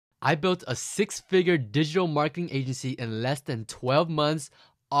I built a six-figure digital marketing agency in less than 12 months,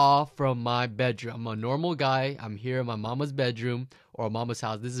 all from my bedroom. I'm a normal guy. I'm here in my mama's bedroom or mama's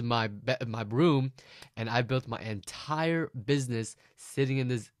house. This is my room, and I built my entire business sitting in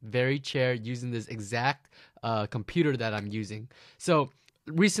this very chair using this exact computer that I'm using. So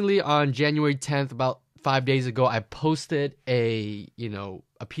recently on January 10th, about 5 days ago, I posted a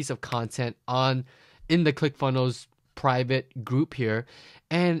piece of content on in the ClickFunnels private group here,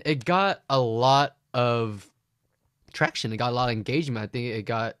 and it got a lot of traction. It got a lot of engagement. I think it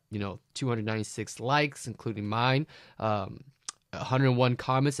got 296 likes, including mine. 101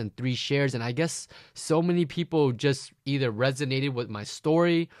 comments and 3 shares, and I guess so many people just either resonated with my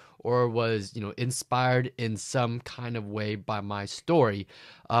story or was inspired in some kind of way by my story.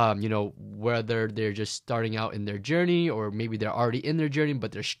 Whether they're just starting out in their journey or maybe they're already in their journey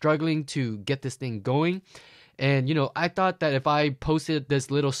but they're struggling to get this thing going. And I thought that if I posted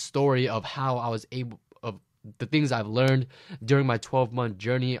this little story of how I was able of the things I've learned during my 12-month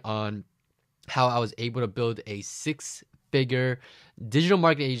journey on how I was able to build a six-figure digital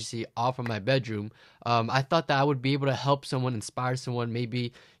marketing agency off of my bedroom, I thought that I would be able to help someone, inspire someone.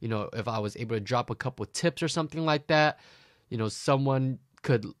 Maybe, if I was able to drop a couple tips or something like that, someone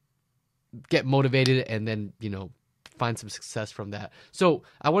could get motivated and then, find some success from that. So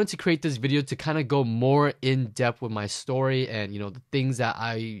I wanted to create this video to kind of go more in depth with my story and, the things that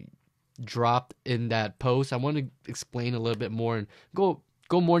I dropped in that post. I want to explain a little bit more and go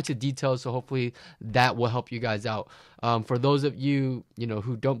more into details, so hopefully that will help you guys out. For those of you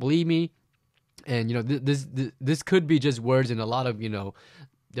who don't believe me, and this could be just words, and a lot of I know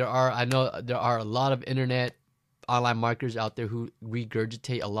there are a lot of internet online marketers out there who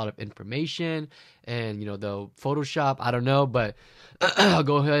regurgitate a lot of information, and they'll Photoshop, I don't know, but I'll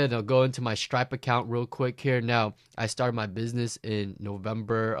go ahead and I'll go into my Stripe account real quick here. Now, I started my business in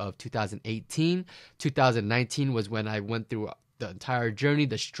November of 2018. 2019 was when I went through the entire journey,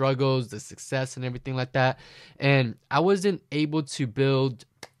 the struggles, the success, and everything like that. And I wasn't able to build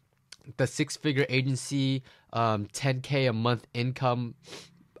the six-figure agency, 10K a month income,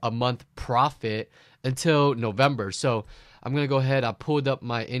 a month profit until November. So I'm going to go ahead. I pulled up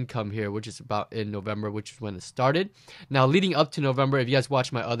my income here, which is about in November, which is when it started. Now, leading up to November, if you guys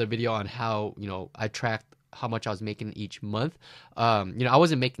watched my other video on how, I tracked how much I was making each month, I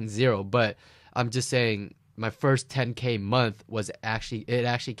wasn't making zero, but I'm just saying my first 10K month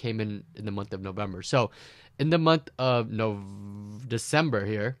actually came in the month of November. So in the month of December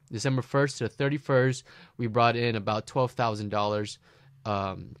here, December 1st to 31st, we brought in about $12,000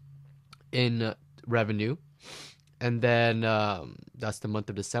 in revenue. And then that's the month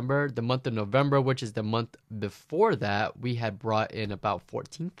of December. The month of November, which is the month before that, we had brought in about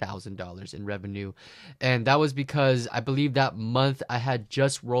 $14,000 in revenue. And that was because I believe that month I had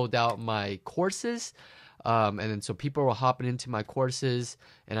just rolled out my courses. And then so people were hopping into my courses,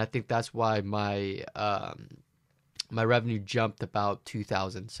 and I think that's why my my revenue jumped about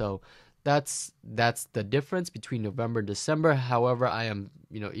 2,000. So that's the difference between November and December. However, I am,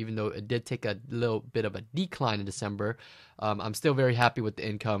 even though it did take a little bit of a decline in December, I'm still very happy with the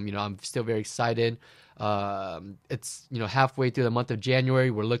income. I'm still very excited. It's, halfway through the month of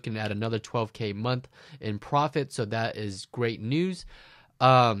January, we're looking at another 12K month in profit. So that is great news.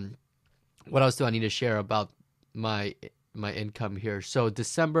 What else do I need to share about my income here? So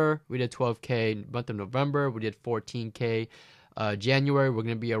December, we did 12K. Month of November, we did 14K. January, we're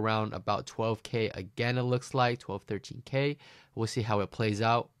going to be around about 12K again, it looks like 12, 13K. We'll see how it plays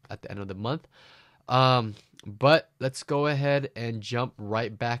out at the end of the month. But let's go ahead and jump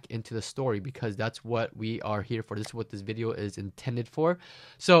right back into the story, because that's what we are here for. This is what this video is intended for.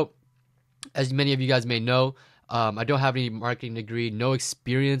 So as many of you guys may know, I don't have any marketing degree, no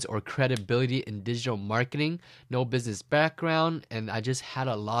experience or credibility in digital marketing, no business background, and I just had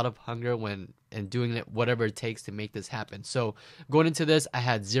a lot of hunger and doing it whatever it takes to make this happen. So going into this, I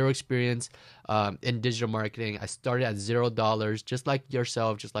had zero experience in digital marketing. I started at $0, just like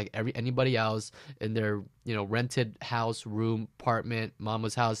yourself, just like anybody else in their rented house, room, apartment,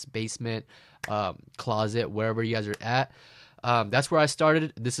 mama's house, basement, closet, wherever you guys are at. That's where I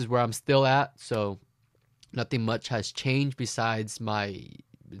started. This is where I'm still at. So nothing much has changed besides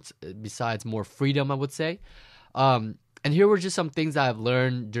more freedom, I would say. And here were just some things that I've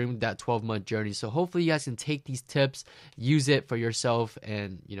learned during that 12-month journey. So hopefully you guys can take these tips, use it for yourself,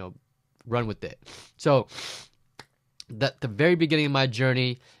 and run with it. So at the very beginning of my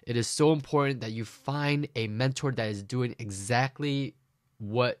journey, it is so important that you find a mentor that is doing exactly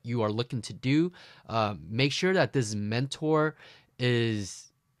what you are looking to do. Make sure that this mentor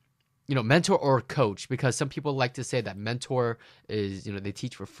is mentor or coach, because some people like to say that mentor is, they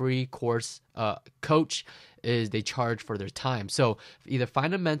teach for free, course, coach is they charge for their time. So either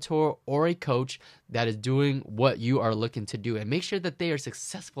find a mentor or a coach that is doing what you are looking to do, and make sure that they are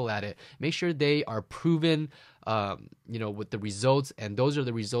successful at it. Make sure they are proven, with the results, and those are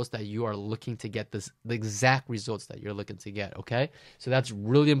the results that you are looking to get, the exact results that you're looking to get. Okay. So that's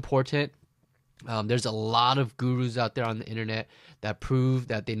really important. There's a lot of gurus out there on the internet that prove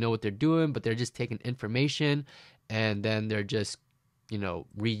that they know what they're doing, but they're just taking information and then they're just,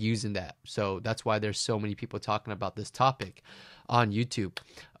 reusing that. So that's why there's so many people talking about this topic on YouTube.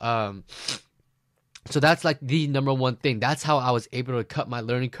 So that's like the number one thing. That's how I was able to cut my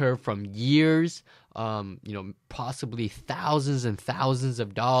learning curve from years, possibly thousands and thousands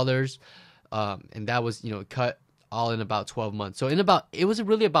of dollars. And that was, cut all in about 12 months. So it was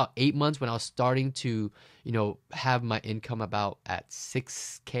really about 8 months when I was starting to, have my income about at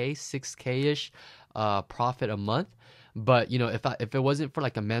 6K-ish profit a month. But, if it wasn't for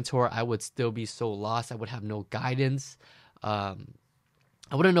like a mentor, I would still be so lost. I would have no guidance. I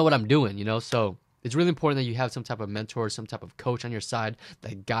wouldn't know what I'm doing, so it's really important that you have some type of mentor, some type of coach on your side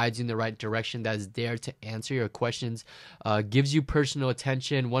that guides you in the right direction, that is there to answer your questions, gives you personal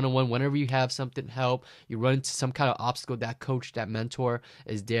attention, one-on-one. Whenever you have something help, you run into some kind of obstacle, that coach, that mentor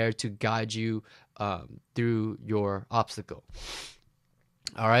is there to guide you through your obstacle.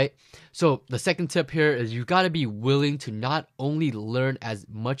 All right. So the second tip here is you got to be willing to not only learn as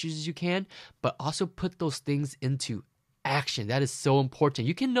much as you can, but also put those things into action. That is so important.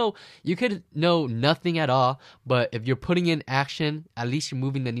 You could know nothing at all, but if you're putting in action, at least you're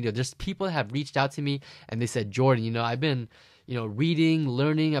moving the needle. There's people that have reached out to me and they said, Jordan, I've been, reading,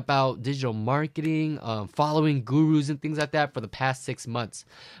 learning about digital marketing, following gurus and things like that for the past 6 months,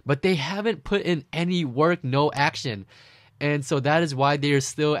 but they haven't put in any work, no action. And so that is why they are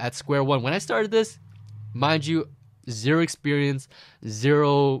still at square one. When I started this, mind you, zero experience,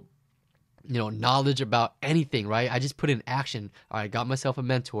 zero knowledge about anything, right? I just put in action. All right, got myself a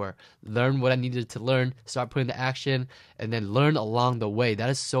mentor, learn what I needed to learn, start putting the action, and then learn along the way.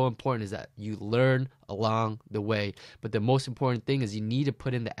 That is so important, is that you learn along the way. But the most important thing is you need to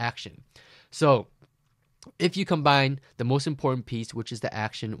put in the action. So if you combine the most important piece, which is the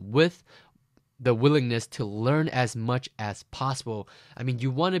action, with the willingness to learn as much as possible. I mean,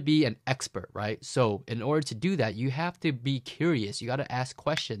 you want to be an expert, right? So in order to do that, you have to be curious. You got to ask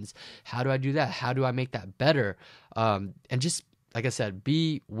questions. How do I do that? How do I make that better? And just, like I said,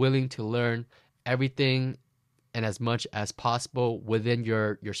 be willing to learn everything and as much as possible within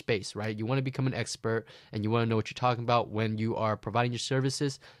your space, right? You want to become an expert and you want to know what you're talking about when you are providing your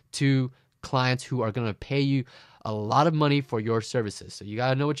services to clients who are going to pay you a lot of money for your services. So you got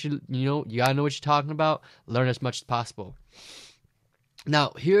to know what you got to know what you're talking about, learn as much as possible.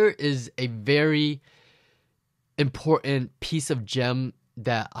 Now, here is a very important piece of gem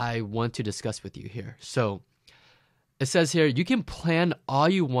that I want to discuss with you here. So it says here, you can plan all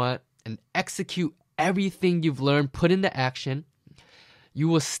you want and execute everything you've learned, put into action. You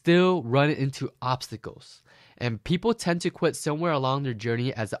will still run into obstacles. And people tend to quit somewhere along their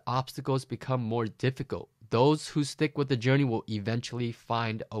journey as the obstacles become more difficult. Those who stick with the journey will eventually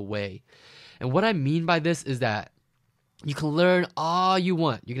find a way. And what I mean by this is that you can learn all you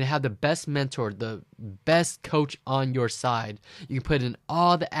want. You can have the best mentor, the best coach on your side. You can put in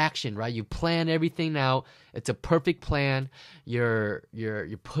all the action, right? You plan everything out. It's a perfect plan. You're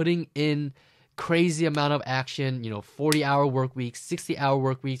putting in crazy amount of action, 40-hour work weeks, 60-hour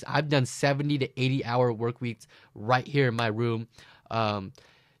work weeks. I've done 70 to 80-hour work weeks right here in my room.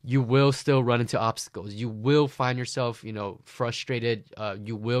 You will still run into obstacles. You will find yourself, frustrated.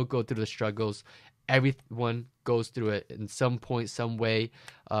 You will go through the struggles. Everyone goes through it in some point, some way,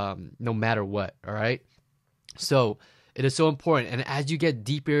 no matter what. All right. So it is so important. And as you get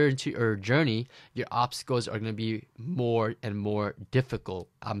deeper into your journey, your obstacles are going to be more and more difficult.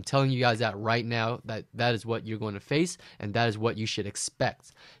 I'm telling you guys that right now, that is what you're going to face, and that is what you should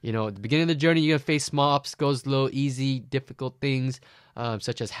expect. At the beginning of the journey, you're going to face small obstacles, little easy, difficult things,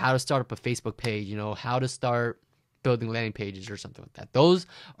 such as how to start up a Facebook page, how to start building landing pages or something like that. Those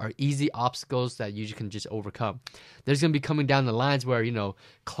are easy obstacles that you can just overcome. There's going to be coming down the lines where,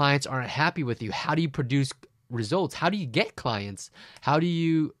 clients aren't happy with you. How do you produce results? How do you get clients? How do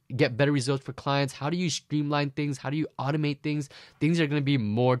you get better results for clients? How do you streamline things? How do you automate things? Things are going to be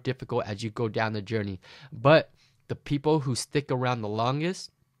more difficult as you go down the journey. But the people who stick around the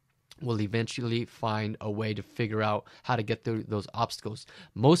longest will eventually find a way to figure out how to get through those obstacles.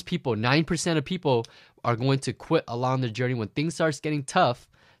 Most people, 9% of people, are going to quit along the journey when things start getting tough,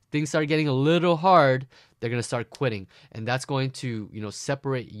 things start getting a little hard. they're going to start quitting. And that's going to,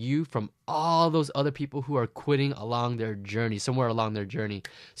 separate you from all those other people who are quitting along their journey, somewhere along their journey.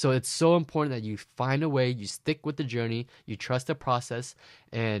 So it's so important that you find a way, you stick with the journey, you trust the process,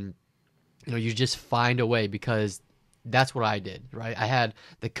 and you just find a way, because that's what I did, right? I had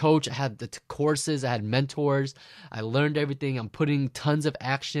the coach, I had the courses, I had mentors, I learned everything. I'm putting tons of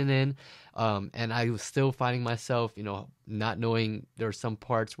action in, and I was still finding myself, not knowing. There were some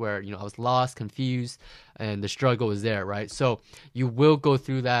parts where, I was lost, confused, and the struggle was there, right? So you will go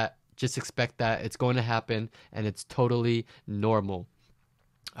through that. Just expect that. It's going to happen, and it's totally normal.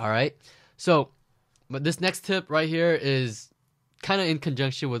 All right? So, but this next tip right here is kind of in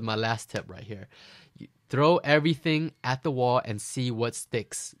conjunction with my last tip right here. Throw everything at the wall and see what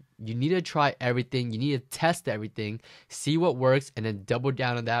sticks. You need to try everything. You need to test everything, see what works, and then double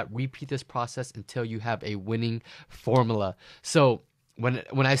down on that. Repeat this process until you have a winning formula. So when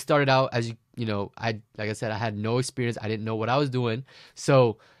I started out, as like I said, I had no experience. I didn't know what I was doing.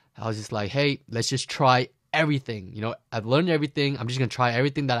 So I was just like, hey, let's just try everything. I've learned everything. I'm just going to try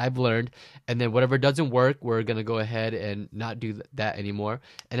everything that I've learned. And then whatever doesn't work, we're going to go ahead and not do that anymore.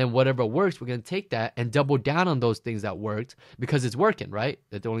 And then whatever works, we're going to take that and double down on those things that worked, because it's working, right?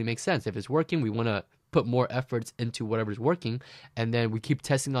 That only makes sense. If it's working, we want to put more efforts into whatever's working. And then we keep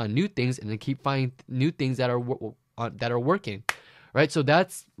testing on new things, and then keep finding new things that are working. Right? So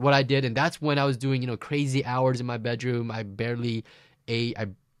that's what I did. And that's when I was doing, crazy hours in my bedroom. I barely ate. I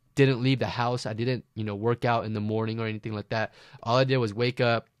didn't leave the house. I didn't, work out in the morning or anything like that. All I did was wake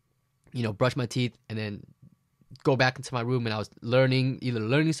up, brush my teeth, and then go back into my room, and I was either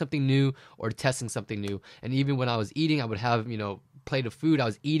learning something new or testing something new. And even when I was eating, I would have, plate of food. I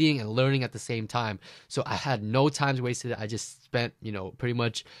was eating and learning at the same time. So I had no time wasted. I just spent, pretty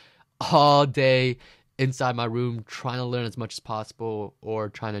much all day inside my room trying to learn as much as possible, or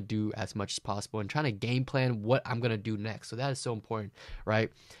trying to do as much as possible, and trying to game plan what I'm going to do next. So that is so important,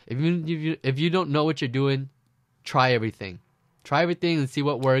 right? If you don't know what you're doing, try everything. Try everything and see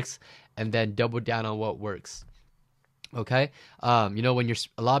what works, and then double down on what works. Okay? When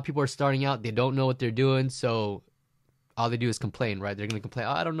a lot of people are starting out, they don't know what they're doing, so all they do is complain, right? They're going to complain,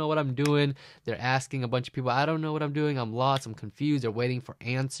 I don't know what I'm doing. They're asking a bunch of people, I don't know what I'm doing. I'm lost. I'm confused. They're waiting for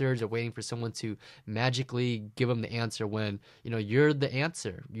answers. They're waiting for someone to magically give them the answer, when, you're the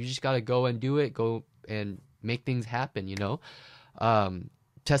answer. You just got to go and do it. Go and make things happen,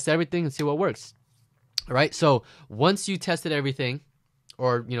 Test everything and see what works. All right? So once you tested everything,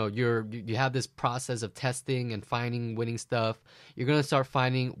 or you have this process of testing and finding winning stuff, you're going to start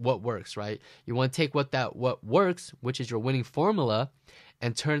finding what works, right? You want to take what works, which is your winning formula,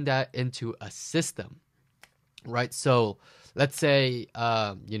 and turn that into a system, right? So let's say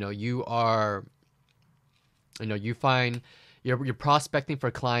you are, you find you're prospecting for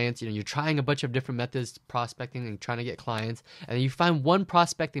clients. You're trying a bunch of different methods, prospecting and trying to get clients, and you find one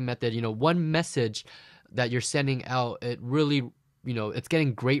prospecting method, one message that you're sending out. It really, it's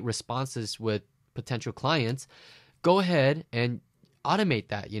getting great responses with potential clients. Go ahead and automate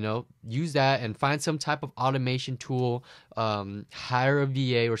that, use that and find some type of automation tool, hire a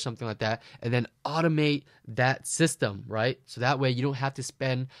VA or something like that, and then automate that system, right? So that way you don't have to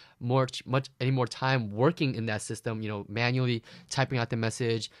spend any more time working in that system, manually typing out the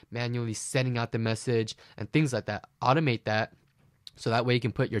message, manually sending out the message, and things like that. Automate that. So that way you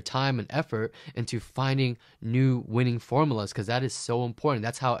can put your time and effort into finding new winning formulas, because that is so important.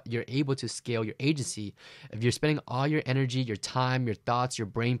 That's how you're able to scale your agency. If you're spending all your energy, your time, your thoughts, your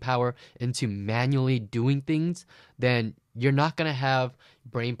brain power into manually doing things, then you're not going to have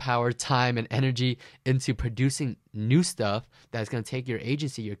brain power, time, and energy into producing new stuff that's going to take your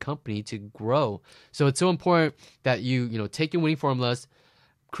agency, your company to grow. So it's so important that you take your winning formulas,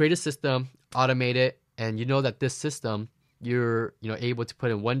 create a system, automate it, and you know that this system, you're able to put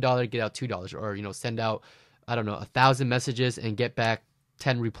in $1, get out $2, or send out 1,000 messages and get back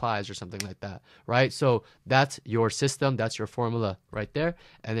 10 replies or something like that, right? So that's your system, that's your formula right there.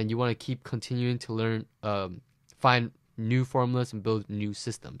 And then you want to keep continuing to learn, find new formulas and build new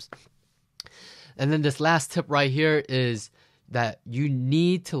systems. And then this last tip right here is that you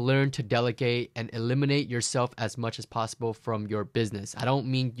need to learn to delegate and eliminate yourself as much as possible from your business. I don't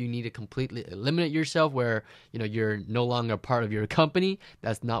mean you need to completely eliminate yourself where you're no longer part of your company.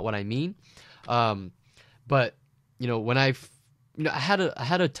 That's not what I mean. But when I had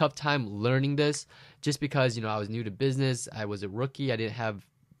a tough time learning this, just because I was new to business. I was a rookie. I didn't have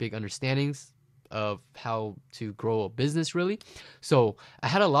big understandings of how to grow a business, really. So I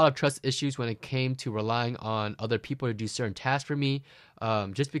had a lot of trust issues when it came to relying on other people to do certain tasks for me,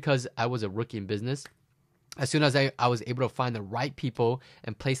 just because I was a rookie in business. as soon as I was able to find the right people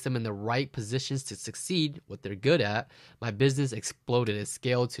and place them in the right positions to succeed what they're good at, my business exploded. It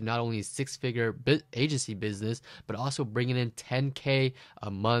scaled to not only a six-figure agency business, but also bringing in 10K a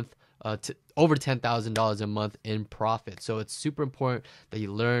month, to over $10,000 a month in profit. So it's super important that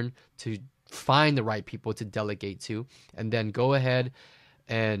you learn to find the right people to delegate to, and then go ahead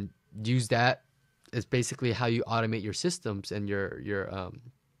and use that as basically how you automate your systems and you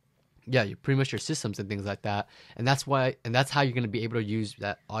pretty much your systems and things like that. And that's how you're going to be able to use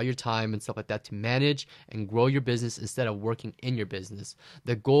that all your time and stuff like that to manage and grow your business instead of working in your business.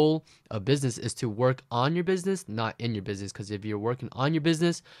 The goal of business is to work on your business, not in your business. Because if you're working on your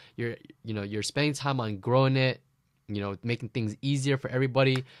business, you're spending time on growing it, making things easier for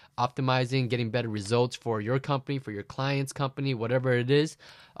everybody, optimizing, getting better results for your company, for your client's company, whatever it is.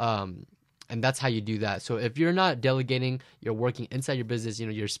 And that's how you do that. So if you're not delegating, you're working inside your business,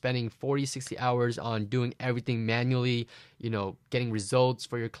 you're spending 40, 60 hours on doing everything manually, getting results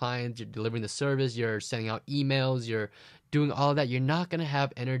for your clients, you're delivering the service, you're sending out emails, you're doing all of that. You're not going to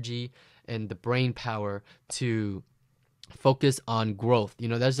have energy and the brain power to focus on growth.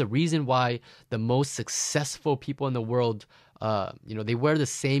 There's a reason why the most successful people in the world, they wear the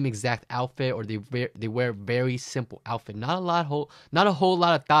same exact outfit, or they wear very simple outfit. Not a whole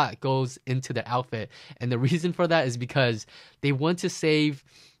lot of thought goes into their outfit, and the reason for that is because they want to save,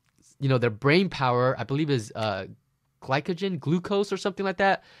 their brain power. I believe is glucose or something like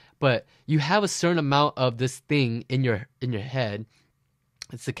that. But you have a certain amount of this thing in your head.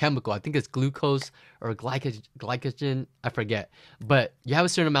 It's a chemical. I think it's glucose or glycogen. I forget. But you have a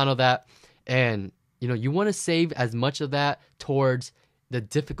certain amount of that, and you want to save as much of that towards the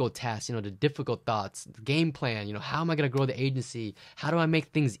difficult tasks, the difficult thoughts, the game plan. How am I going to grow the agency? How do I make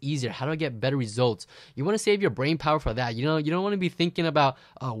things easier? How do I get better results? You want to save your brain power for that. You don't want to be thinking about,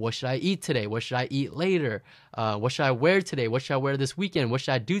 oh, what should I eat today? What should I eat later? What should I wear today? What should I wear this weekend? What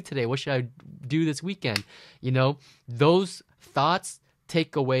should I do today? What should I do this weekend? Those thoughts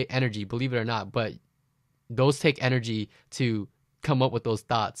take away energy, believe it or not, but those take energy to come up with those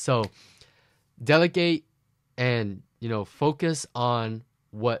thoughts. So delegate and focus on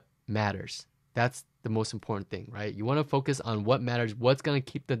what matters. That's the most important thing, right? You want to focus on what matters, what's going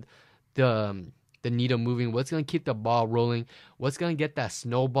to keep the needle moving, what's going to keep the ball rolling, what's going to get that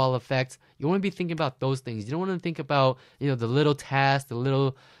snowball effect. You want to be thinking about those things. You don't want to think about the little tasks, the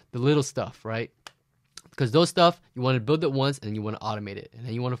little stuff, right? Because those stuff, you want to build it once and you want to automate it, and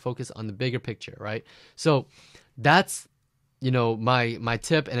then you want to focus on the bigger picture, right? So that's my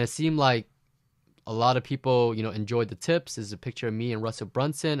tip. And it seemed like a lot of people enjoyed the tips. This is a picture of me and Russell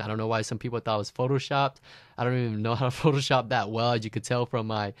Brunson. I don't know why some people thought it was photoshopped. I don't even know how to Photoshop that well, as you could tell from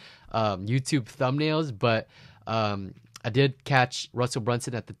my YouTube thumbnails. But I did catch Russell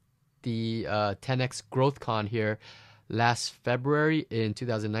Brunson at the 10X Growth Con here last February in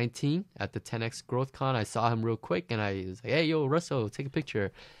 2019 at the 10X Growth Con. I saw him real quick and I was like, hey, yo, Russell, take a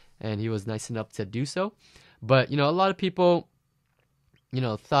picture. And he was nice enough to do so. But, a lot of people,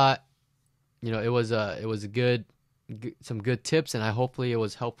 thought, it was a good, some good tips, and hopefully it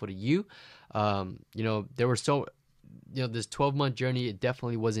was helpful to you. There were this 12-month journey, it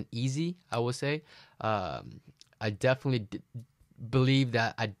definitely wasn't easy, I will say. I definitely believe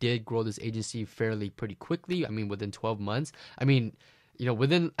that I did grow this agency fairly pretty quickly. I mean, within 12 months. I mean,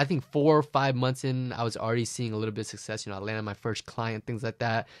 within, I think 4 or 5 months in, I was already seeing a little bit of success. I landed my first client, things like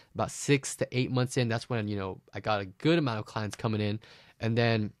that. About 6 to 8 months in, that's when, I got a good amount of clients coming in. And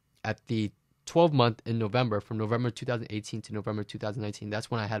then at the 12 month in November, from November 2018 to November 2019,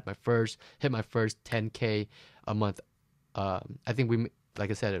 that's when I had hit my first 10K a month. I think like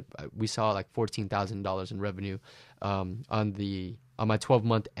I said, we saw like $14,000 in revenue on my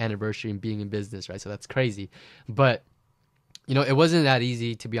 12-month anniversary and being in business, right? So that's crazy. But it wasn't that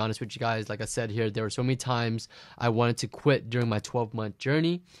easy, to be honest with you guys. Like I said here, there were so many times I wanted to quit during my 12-month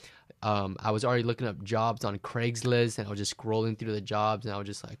journey. I was already looking up jobs on Craigslist, and I was just scrolling through the jobs, and I was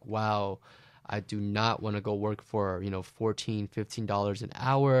just like, wow, I do not want to go work for $14, $15 an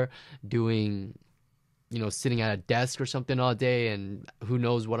hour doing sitting at a desk or something all day, and who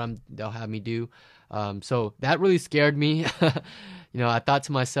knows what they'll have me do. So that really scared me. I thought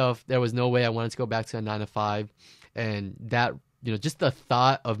to myself, there was no way I wanted to go back to a 9 to 5. And that, just the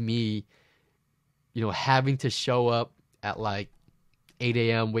thought of me, having to show up at like 8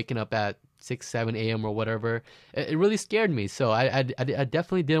 a.m., waking up at 6, 7 a.m. or whatever, it really scared me. So I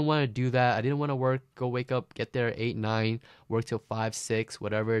definitely didn't want to do that. I didn't want to wake up, get there at 8, 9, work till 5, 6,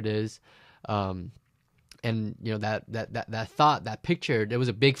 whatever it is. And that thought, that picture, there was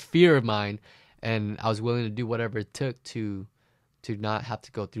a big fear of mine, and I was willing to do whatever it took to not have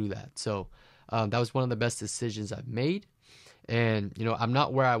to go through that. So That was one of the best decisions I've made. And, I'm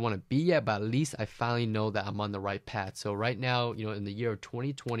not where I want to be yet, but at least I finally know that I'm on the right path. So right now, in the year of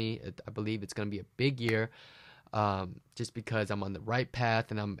 2020, I believe it's going to be a big year, just because I'm on the right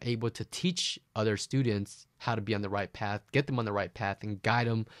path and I'm able to teach other students how to be on the right path, get them on the right path, and guide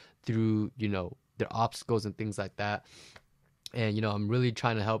them through, their obstacles and things like that. And, I'm really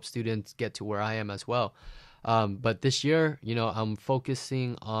trying to help students get to where I am as well. But this year, I'm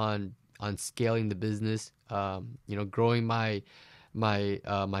focusing on scaling the business, growing my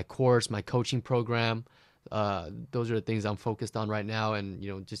course, my coaching program. Those are the things I'm focused on right now,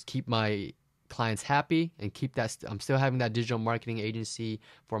 and just keep my clients happy and keep that. I'm still having that digital marketing agency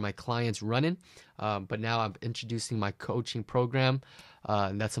for my clients running, but now I'm introducing my coaching program,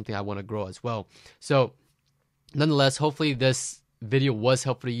 and that's something I want to grow as well. So, nonetheless, hopefully this video was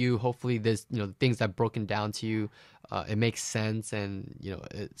helpful to you. Hopefully this, the things I've broken down to you, it makes sense, and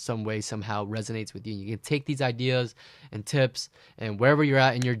it some way somehow resonates with you. You can take these ideas and tips, and wherever you're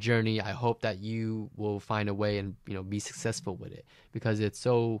at in your journey, I hope that you will find a way and be successful with it, because it's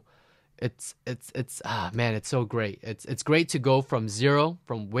so man, it's so great. It's great to go from zero,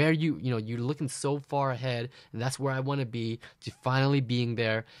 from where you're looking so far ahead, and that's where I want to be, to finally being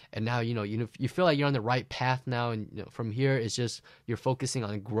there. And now you feel like you're on the right path now, and from here it's just you're focusing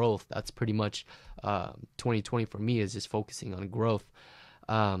on growth. That's pretty much 2020 for me, is just focusing on growth.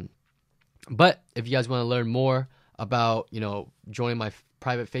 But if you guys want to learn more about joining my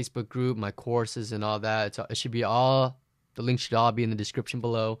private Facebook group, my courses, and all that, it should be all. The link should all be in the description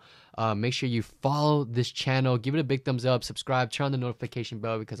below. Make sure you follow this channel. Give it a big thumbs up. Subscribe. Turn on the notification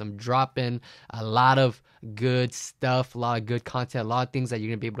bell, because I'm dropping a lot of good stuff, a lot of good content, a lot of things that you're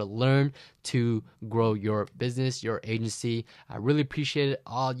going to be able to learn to grow your business, your agency. I really appreciate it.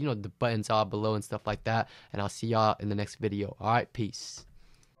 All, the buttons all below and stuff like that. And I'll see y'all in the next video. All right, peace.